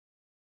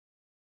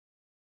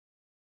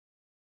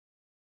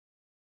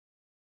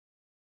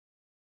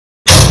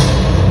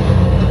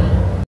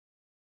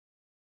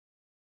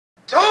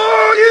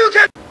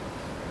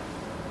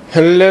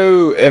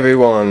Hello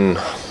everyone.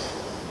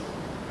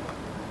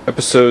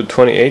 Episode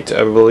 28,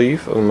 I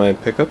believe, of my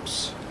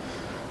pickups.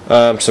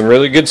 Some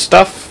really good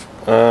stuff.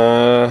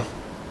 Went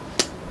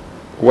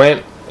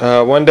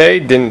one day,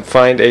 didn't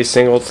find a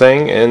single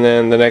thing, and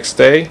then the next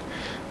day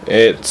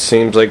it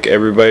seems like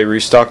everybody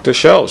restocked the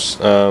shelves.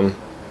 I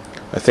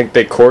think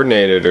they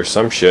coordinated or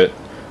some shit,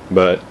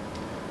 but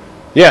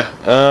yeah,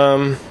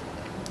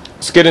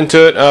 let's get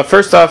into it.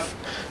 First off,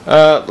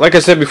 like I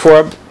said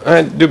before,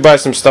 I do buy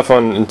some stuff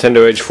on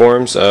Nintendo Age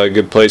forums. A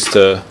good place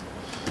to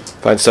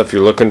find stuff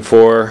you're looking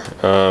for.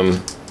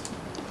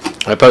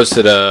 I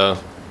posted a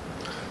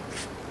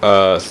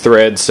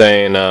thread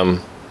saying, I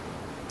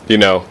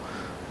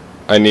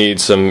need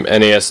some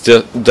NES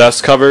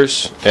dust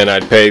covers, and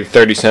I'd pay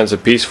 30 cents a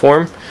piece for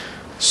them.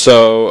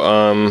 So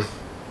on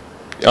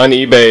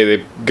eBay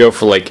they go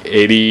for like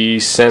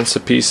 80 cents a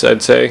piece,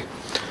 I'd say.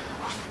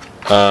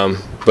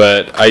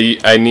 But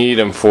I need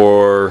them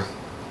for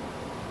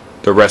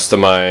the rest of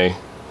my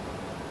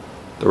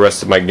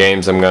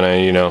games I'm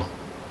gonna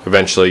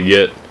eventually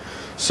get.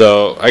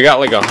 So I got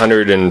like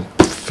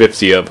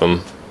 150 of them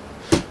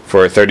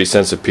for 30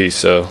 cents a piece,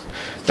 so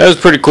that was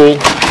pretty cool.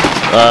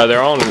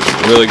 They're all in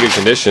really good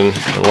condition.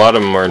 A lot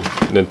of them are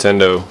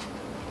Nintendo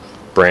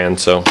brand,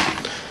 so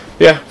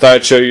yeah, thought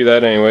I'd show you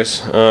that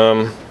anyways.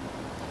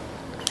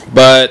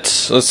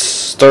 But let's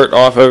start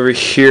off over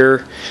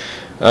here.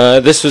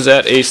 This was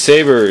at a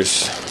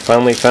Savers.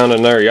 Finally found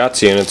another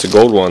Yahtzee, and it's a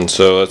gold one,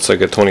 so it's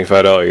like a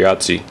 $25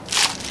 Yahtzee.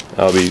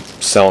 I'll be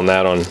selling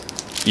that on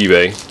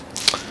eBay.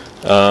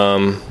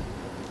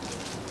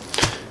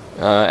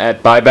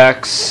 At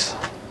buybacks,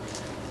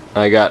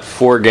 I got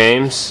 4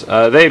 games.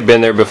 They've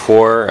been there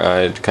before.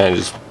 I kind of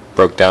just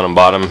broke down and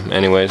bought them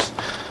anyways.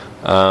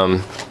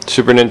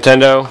 Super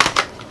Nintendo.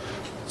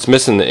 It's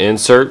missing the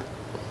insert.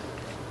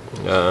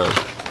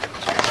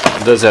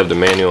 It does have the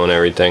manual and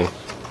everything.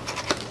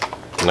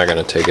 I'm not going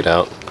to take it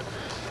out.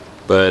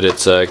 But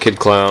it's Kid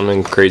Clown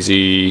and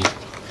Crazy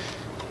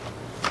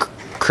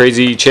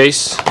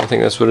Chase. I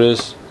think that's what it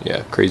is.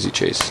 Yeah, Crazy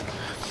Chase.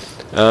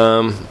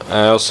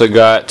 I also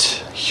got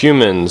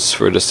Humans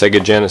for the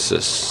Sega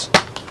Genesis.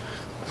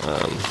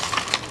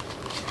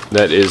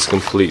 That is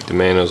complete. The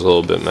manual's a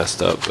little bit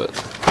messed up, but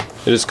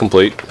it is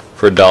complete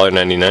for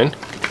 $1.99.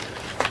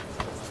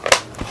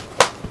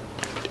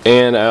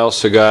 And I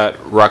also got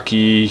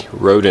Rocky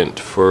Rodent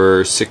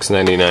for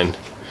 $6.99.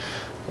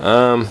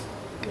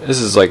 This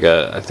is like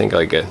I think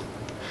like a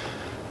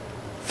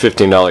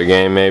 $15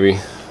 game, maybe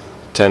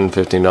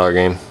 $10-15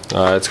 game.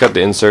 It's got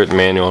the insert, the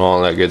manual, and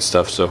all that good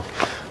stuff, so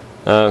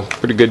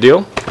pretty good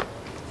deal.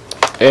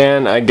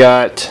 And I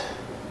got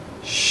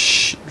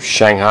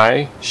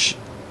Shanghai.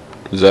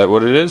 Is that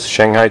what it is?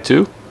 Shanghai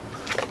 2?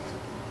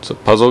 It's a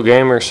puzzle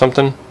game or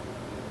something.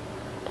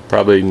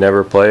 Probably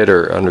never play it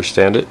or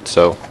understand it,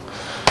 so.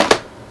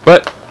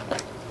 But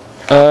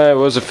it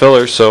was a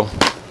filler, so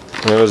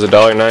it was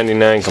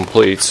 $1.99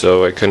 complete,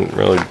 so I couldn't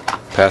really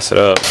pass it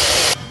up.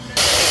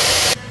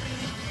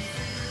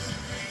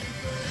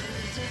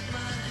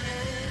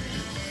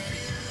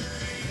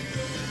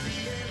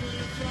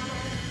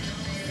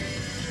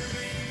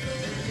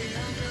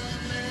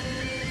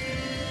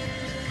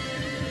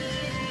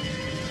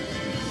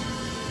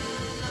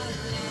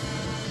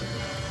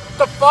 What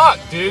the fuck,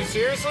 dude?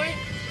 Seriously?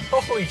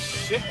 Holy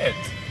shit.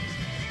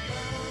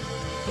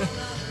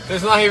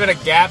 There's not even a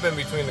gap in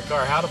between the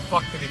car. How the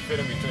fuck did he fit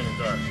in between the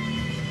car?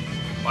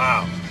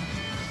 Wow.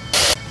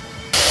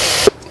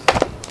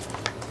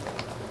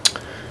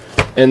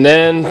 And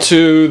then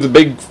to the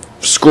big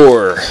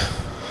score.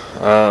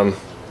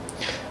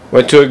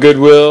 Went to a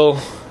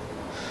Goodwill,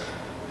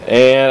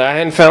 and I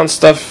hadn't found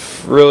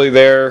stuff really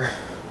there.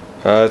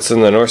 It's in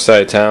the north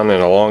side of town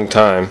in a long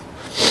time.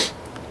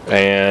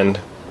 And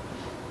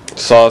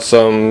saw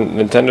some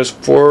Nintendo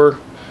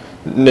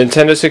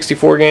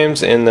 64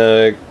 games in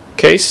the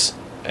case,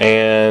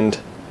 and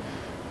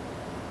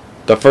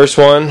the first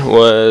one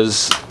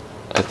was,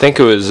 I think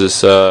it was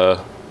this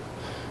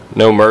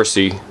No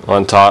Mercy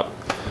on top,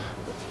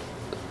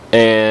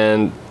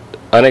 and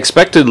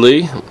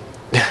unexpectedly,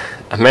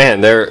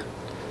 man, they're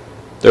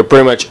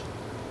pretty much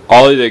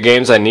all of the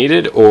games I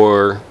needed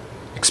or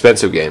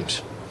expensive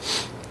games.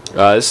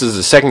 This is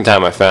the second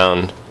time I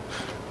found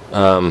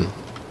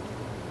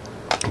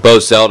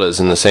both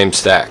Zeldas in the same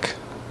stack.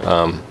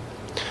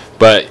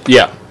 But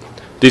yeah,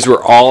 these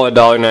were all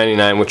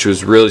 $1.99, which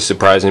was really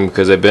surprising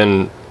because I've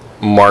been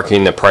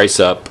marking the price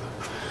up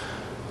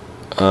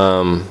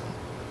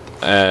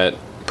at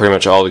pretty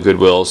much all the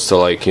Goodwills to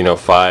like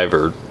 $5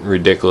 or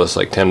ridiculous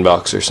like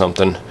 $10 or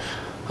something.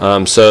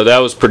 So that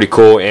was pretty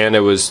cool, and it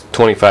was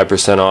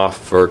 25% off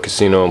for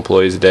casino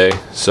employees a day.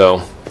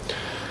 So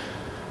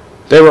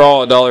they were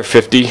all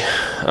 $1.50.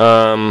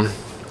 I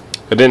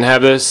didn't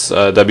have this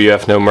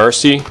WF No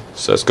Mercy,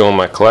 so that's going in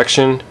my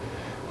collection.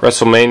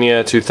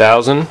 WrestleMania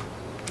 2000,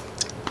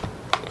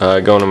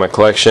 going in my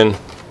collection.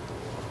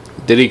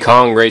 Diddy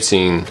Kong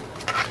Racing,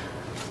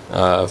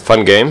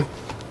 fun game.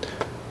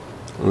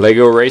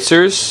 Lego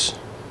Racers.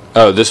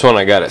 Oh, this one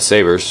I got at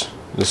Savers.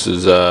 This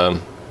is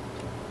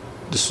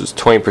this was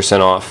 20%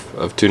 off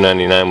of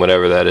 $2.99,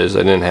 whatever that is. I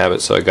didn't have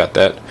it, so I got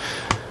that.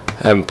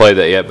 I haven't played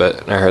that yet,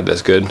 but I heard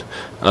that's good.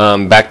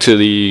 Back to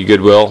the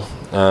Goodwill.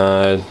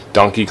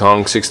 Donkey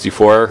Kong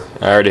 64.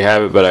 I already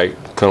have it, but I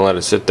couldn't let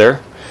it sit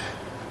there.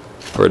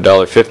 For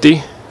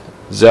 $1.50.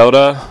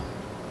 Zelda.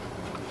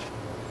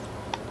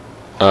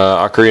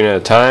 Ocarina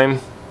of Time.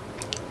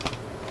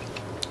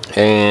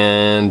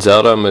 And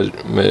Zelda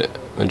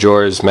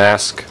Majora's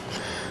Mask.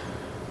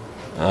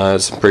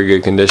 It's in pretty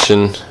good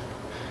condition.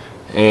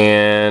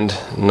 And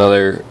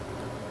another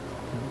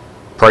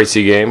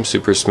pricey game,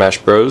 Super Smash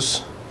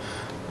Bros.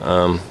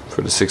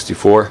 For the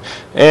 64.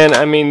 And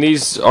I mean,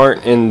 these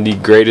aren't in the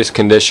greatest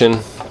condition.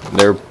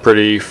 They're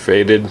pretty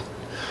faded.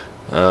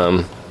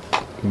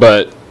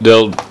 But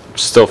they'll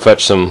still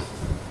fetch some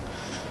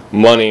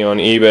money on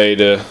eBay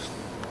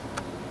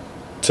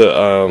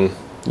to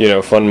you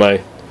know, fund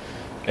my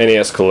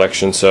NES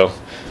collection. So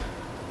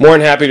more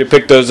than happy to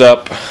pick those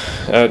up.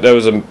 That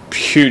was a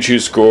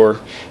huge score.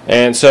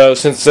 And so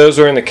since those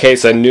were in the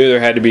case, I knew there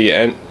had to be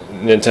a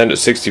Nintendo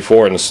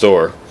 64 in the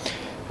store.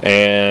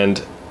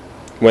 And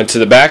went to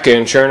the back,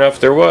 and sure enough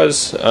there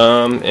was.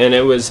 And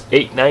it was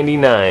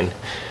 $8.99.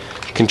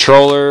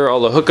 Controller, all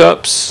the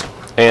hookups,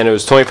 and it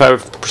was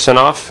 25%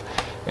 off.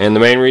 And the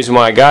main reason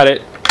why I got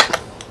it,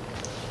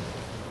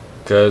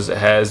 because it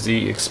has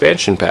the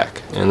expansion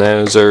pack, and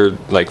those are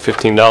like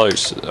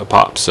 $15 a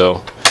pop.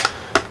 So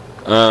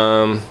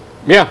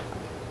yeah,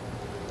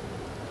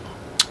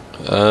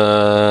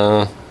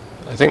 I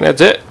think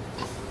that's it.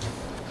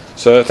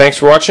 So thanks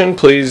for watching.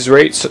 Please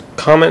rate,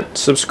 comment,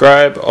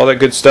 subscribe, all that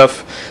good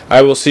stuff.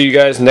 I will see you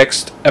guys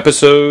next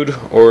episode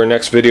or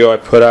next video I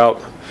put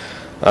out.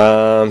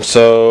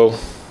 So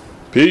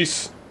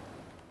peace.